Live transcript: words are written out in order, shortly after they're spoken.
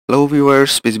Hello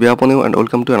viewers, peace be upon you and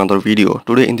welcome to another video.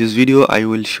 Today in this video I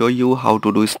will show you how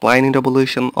to do spline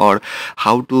interpolation or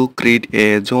how to create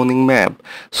a zoning map.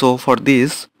 So for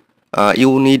this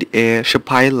you need a shape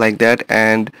file like that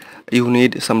and you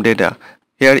need some data.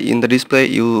 Here in the display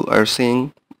you are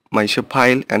seeing my shape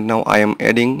file and now I am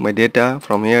adding my data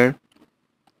from here.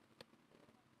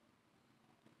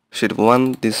 Sheet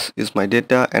 1, this is my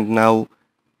data and now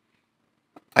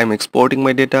I'm exporting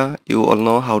my data. You all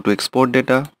know how to export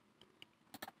data.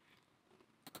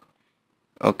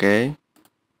 Okay,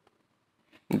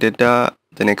 data,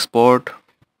 then export.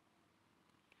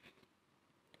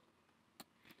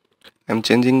 I'm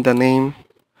changing the name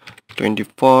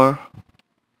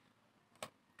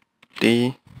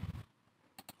 24T.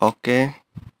 Okay,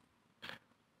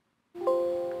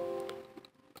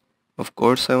 of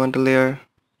course I want a layer.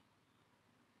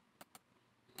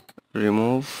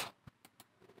 Remove.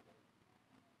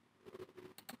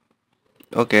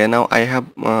 Okay, now I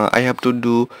have to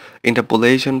do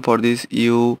interpolation. For this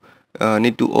you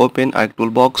need to open Arc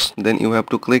Toolbox, then you have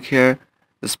to click here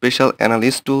the special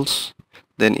analysis tools,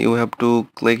 then you have to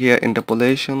click here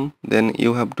interpolation, then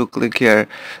you have to click here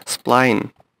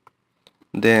spline,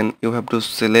 then you have to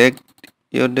select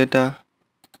your data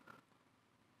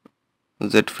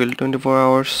Z field 24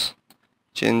 hours,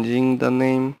 changing the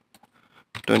name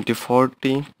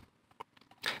 2040,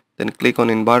 then click on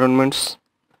environments,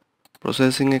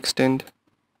 processing extent,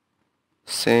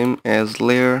 same as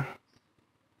layer,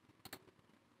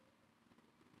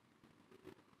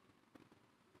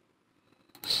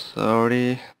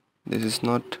 sorry this is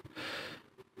not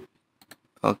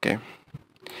okay,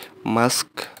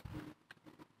 mask,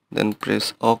 then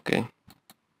press OK.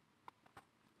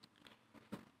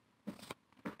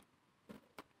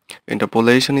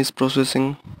 Interpolation is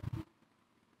processing.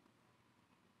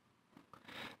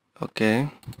 Okay,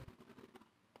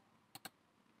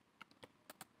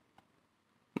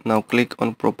 now click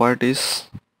on properties,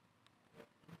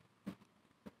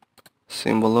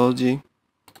 symbology,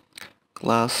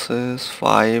 classes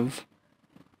 5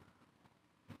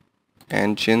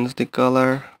 and change the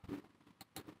color,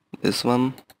 this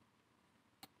one.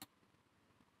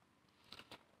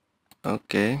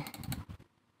 Okay,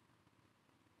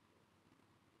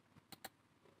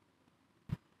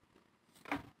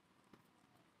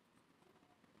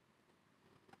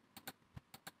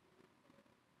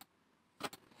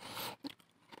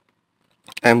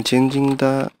 I'm changing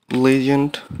the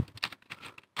legend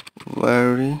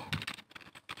very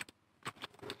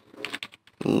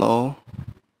low.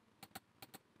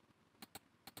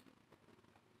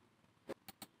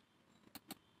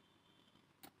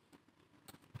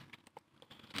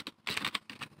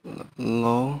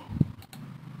 Low,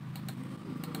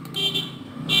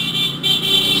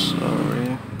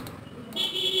 sorry,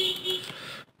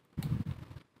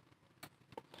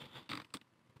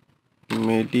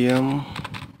 medium,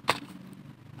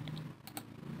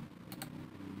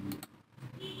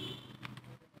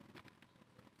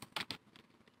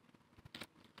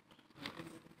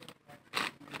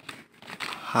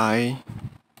 high,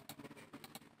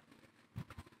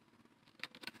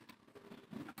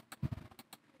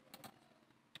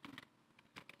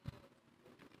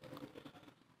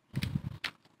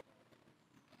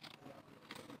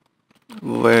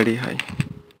 very high.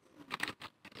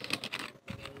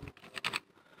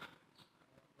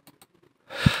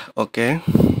 Okay,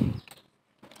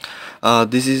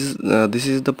 this is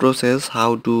the process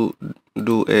how to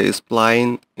do a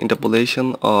spline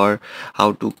interpolation or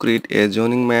how to create a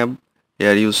zoning map.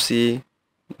 Here you see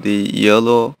the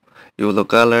yellow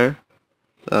color.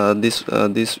 This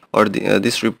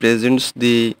represents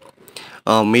the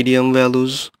medium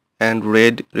values, and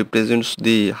red represents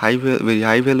the very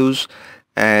high values,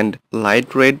 and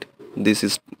light red,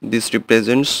 this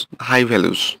represents high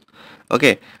values.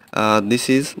 Okay, this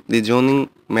is the zoning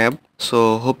map.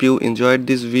 So hope you enjoyed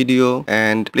this video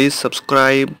and please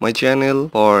subscribe my channel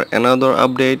for another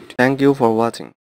update. Thank you for watching.